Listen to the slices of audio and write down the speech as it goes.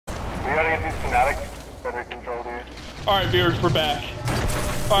try to get these fanatics better controlled here. Alright, viewers, we're back.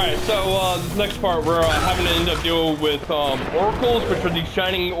 Alright, so this next part we're having to end up dealing with oracles, which are these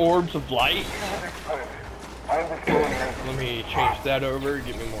shining orbs of light. Let me change that over,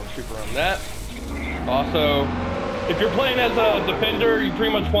 give me more super on that. Also, if you're playing as a defender, you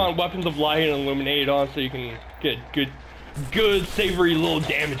pretty much want weapons of light and illuminate on so you can get good savory little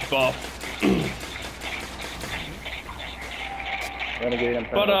damage buff.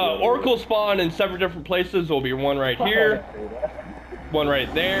 But oracles spawn in several different places. There'll be one right here, one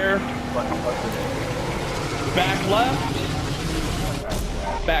right there, back left,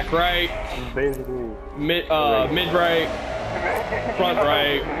 back right, mid right, front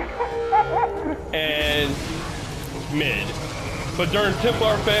right, and mid. But during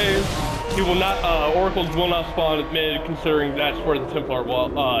Templar phase, he will not. Oracles will not spawn at mid, considering that's where the Templar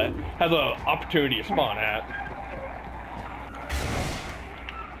has an opportunity to spawn at.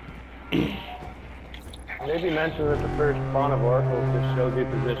 Maybe mention that the first spawn of oracles just shows you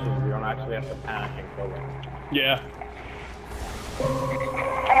positions. You don't actually have to panic and kill them. Yeah.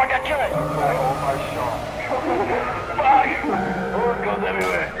 Oh my god, kill it! Oh my god. Fuck! Oracles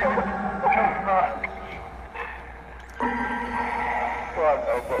everywhere.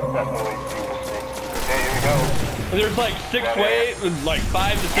 There you go. There's like 6 waves, like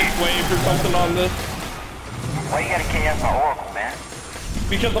 5 to 6 waves or something on this. Why you gotta KS my oracle, man?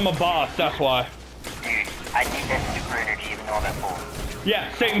 Because I'm a boss, that's why. Dude, I need that super energy even though I'm at full. Yeah,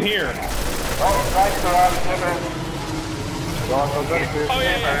 same here. Oh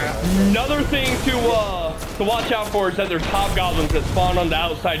yeah. Another thing to watch out for is that there's hobgoblins that spawn on the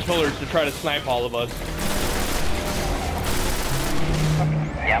outside pillars to try to snipe all of us.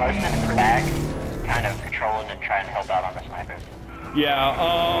 Yeah, I'm just in the back, kind of controlling and trying to help out on the snipers. Yeah,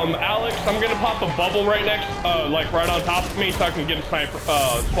 Alex, I'm gonna pop a bubble right next, like right on top of me so I can get a sniper,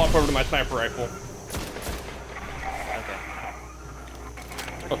 swap over to my sniper rifle.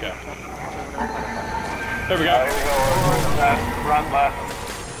 Okay. There we go. Here we go. Front left.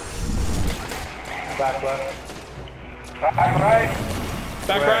 Back left. Back right.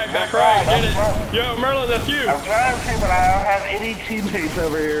 Back right, get it. Yo, Merlin, that's you. I'm trying to see, but I don't have any teammates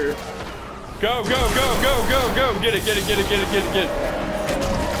over here. Go. Get it.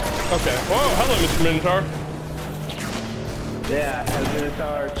 Okay. Whoa, hello, Mr. Minotaur. Yeah, as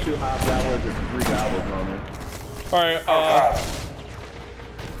Minotaur, 2 hobgoblins or 3 goblins on me. Alright,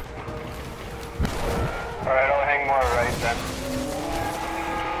 Alright, I'll hang more right then.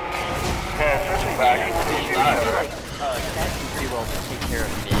 Yeah, switching back. That can pretty well take care of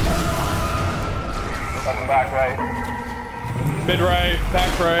me. Up and back right. mid right,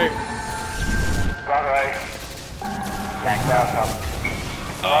 back right. Front right. Back down.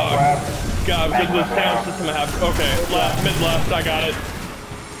 Oh, God, because of the sound system I have. Okay, left, mid left, I got it.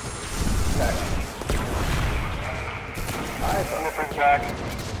 Alright, different back.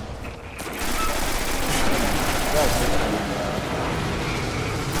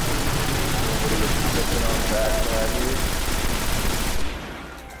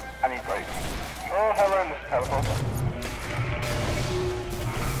 I need brakes. Oh, hello, Mr. Teleport.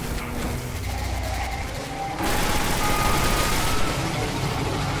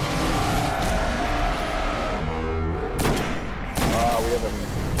 We have a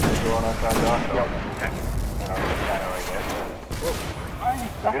visual on our side, Doc. Yep. Okay.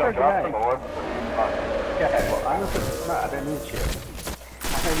 You don't drop the board. Yeah, well, I'm not, I didn't need you.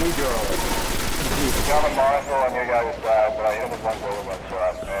 I need your own. You got a monitor on your guys' side, but I hit him with one bullet one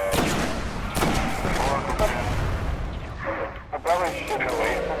shot. I probably should have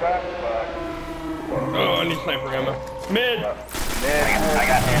waited for that, but... Oh, I need sniper ammo. Mid! I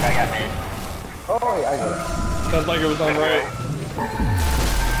got mid. Oh, yeah, I got it. Sounds like it was on right.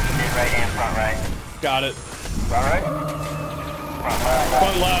 Mid right and front right. Got it. Front right?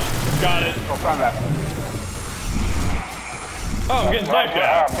 Front left. Got it. Go front left. Oh, I'm getting sniped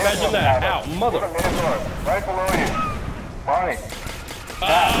at. Imagine that. Ow, mother. Right below you. Barney.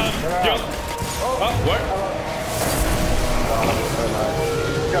 What?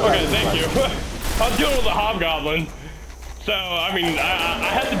 Okay, thank you. I was dealing with a hobgoblin. So, I mean, I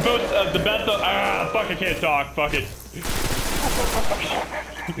had the best of, fuck, I can't talk. Fuck it.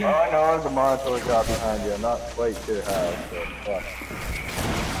 All I know is the monitor got behind you. I'm not quite sure how, so fuck.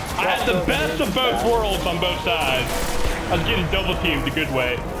 I had the best of both worlds on both sides. I was getting double teamed the good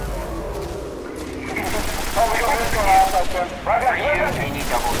way.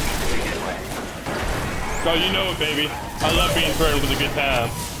 Oh, you know it, baby. I love being thrown with a good time.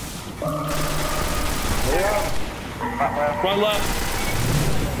 Front left.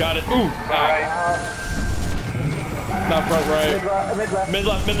 Got it. Ooh. Not front right. Mid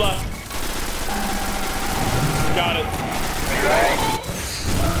left. Got it. Right.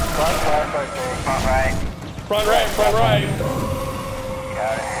 Front right. Front right, front right.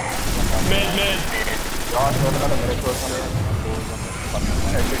 Got it. Mid.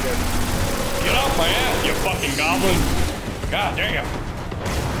 Get off my ass, you fucking goblin. God damn.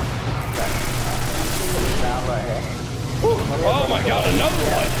 Oh my god, another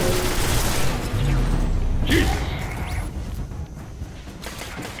one. Jesus.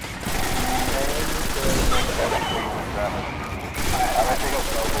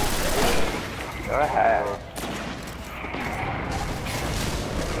 Go ahead.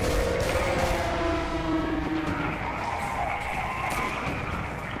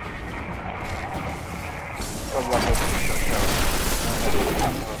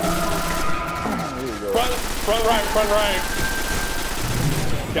 Front right.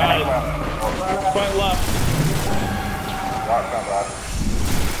 Got it. Front left. Front left.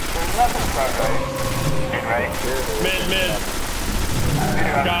 There's nothing front right. Mid right. Mid.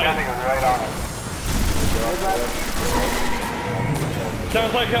 Got it. Right on it.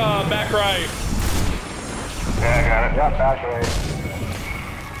 Sounds like back right. Yeah, I got it. Yeah, back right.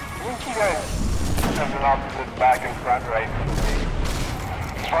 Wouldn't you guys have an opposite back and front right?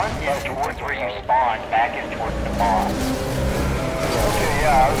 Front is towards where you spawn, back is towards the boss. Okay,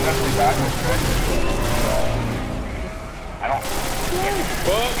 yeah, I was definitely backwards, right? I don't...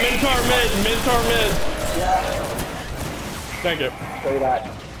 Oh, Minotaur mid. Yeah. Thank you. Say that.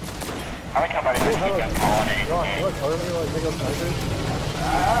 I like how about it keep on calling it. Look, hurt me like pick up snipers.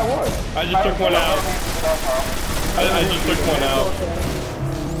 I was. I just took one out. I just took one out.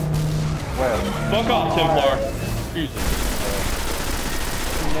 Where? Fuck off, Templar. Jesus.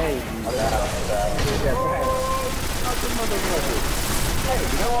 Maybe. Hey,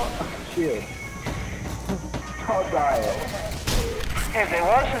 you know what? Shield. I'll die. Hey, if they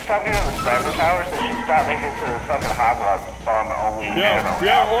want us to stop getting the sniper towers, they should stop making it to the fucking hot farm only.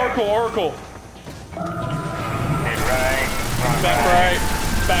 Yeah, Oracle. Mid right. Back right.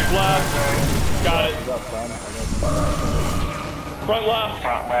 Back left. Got it. Front left.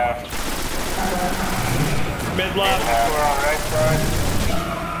 Front left. Mid left. We're on right side.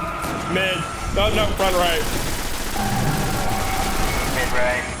 Mid. No, front right. Mid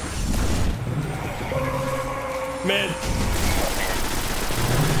right. Mid.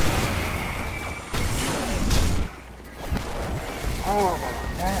 Oh my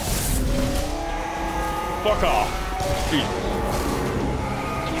god. Fuck off. Jesus.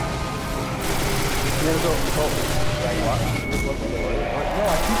 No,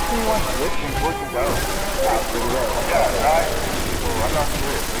 I keep seeing one switch and go. Yeah, right. I'm not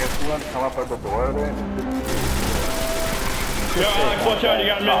serious. I guess you want to come up at the door of it? Yo, Alex, watch out, you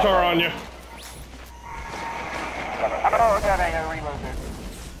got a Minotaur on you. Oh, okay, I gotta reload this.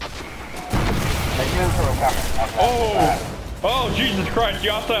 Oh, Jesus Christ,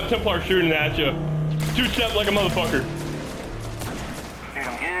 you also have Templar shooting at you. Two-step like a motherfucker. Dude,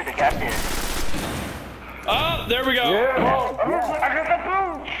 I'm good, I got this. Ah, there we go. Yeah. Oh, I got the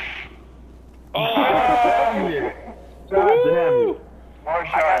boom! Oh. God damn you. More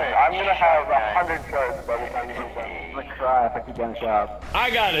shards. I'm gonna have 100 shards by the time you get done. I'm gonna cry if I keep getting shot. I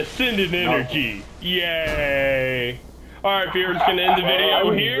got ascendant energy. Yay. Alright, viewers, gonna end the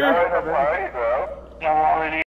video here. Alright, bro.